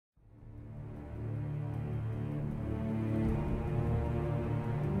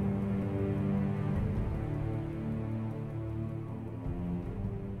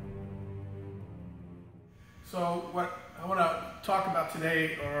So what I want to talk about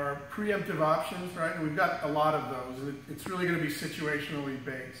today are preemptive options, right? And we've got a lot of those, and it's really going to be situationally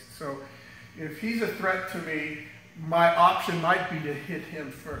based. So if he's a threat to me, my option might be to hit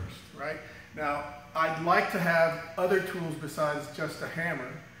him first, right? Now, I'd like to have other tools besides just a hammer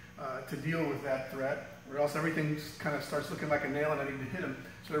to deal with that threat, or else everything kind of starts looking like a nail and I need to hit him.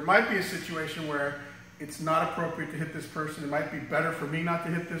 So there might be a situation where it's not appropriate to hit this person. It might be better for me not to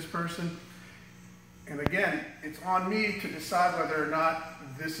hit this person. And again, it's on me to decide whether or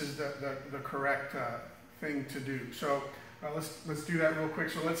not this is the correct thing to do. So let's do that real quick.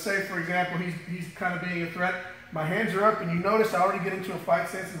 So let's say, for example, he's kind of being a threat. My hands are up, and you notice I already get into a fight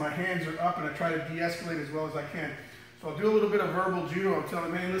stance, and my hands are up, and I try to de-escalate as well as I can. So I'll do a little bit of verbal judo. I'm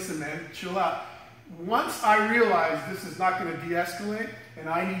telling him, hey, listen, man, chill out. Once I realize this is not going to de-escalate, and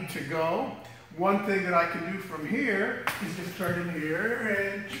I need to go, one thing that I can do from here is just turn in here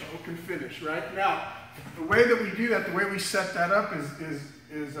and choke and finish, right? Now, the way that we do that, the way we set that up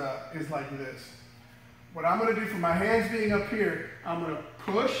is like this. What I'm going to do for my hands being up here, I'm going to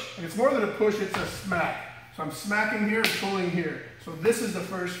push, and it's more than a push, it's a smack. So I'm smacking here and pulling here. So this is the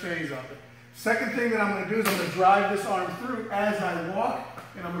first phase of it. Second thing that I'm going to do is I'm going to drive this arm through as I walk,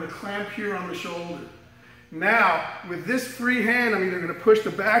 and I'm going to clamp here on the shoulder. Now, with this free hand, I'm either going to push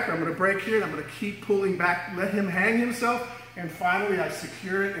the back or I'm going to break here, and I'm going to keep pulling back, let him hang himself, and finally I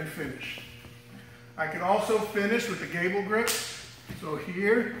secure it and finish. I can also finish with the gable grip. So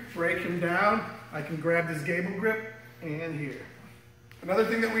here, break him down. I can grab this gable grip, and here. Another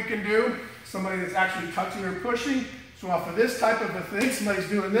thing that we can do, somebody that's actually touching or pushing, so off of this type of a thing, somebody's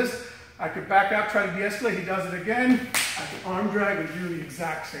doing this, I could back out, try to de-escalate, he does it again, I can arm drag and do the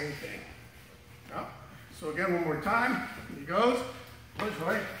exact same thing. Oh. So again, one more time, he goes, push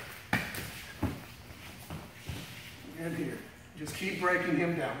right, and here. Just keep breaking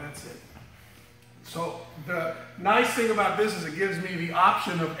him down, that's it. So the nice thing about this is it gives me the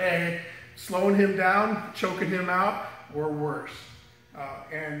option of A, slowing him down, choking him out, or worse.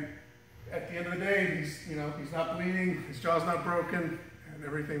 And at the end of the day, he's not bleeding, his jaw's not broken, and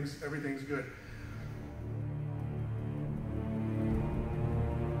everything's good.